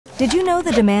Did you know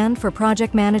the demand for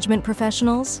project management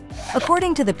professionals?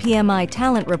 According to the PMI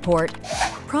Talent Report,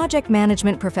 project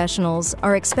management professionals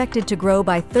are expected to grow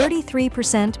by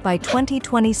 33% by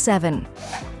 2027.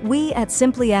 We at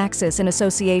Simpliaxis, in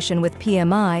association with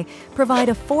PMI, provide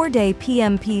a 4-day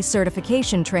PMP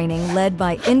certification training led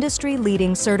by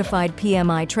industry-leading certified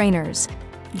PMI trainers.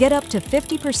 Get up to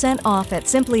 50% off at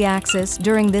Simpliaxis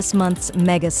during this month's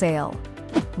mega sale.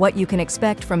 What you can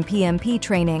expect from PMP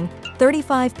training: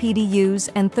 35 PDUs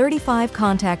and 35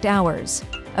 contact hours.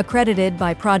 Accredited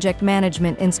by Project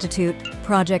Management Institute,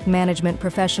 Project Management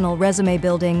Professional Resume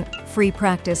Building, free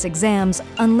practice exams,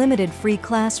 unlimited free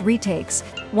class retakes,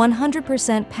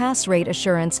 100% pass rate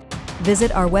assurance.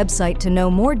 Visit our website to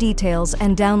know more details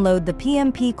and download the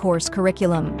PMP course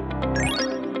curriculum.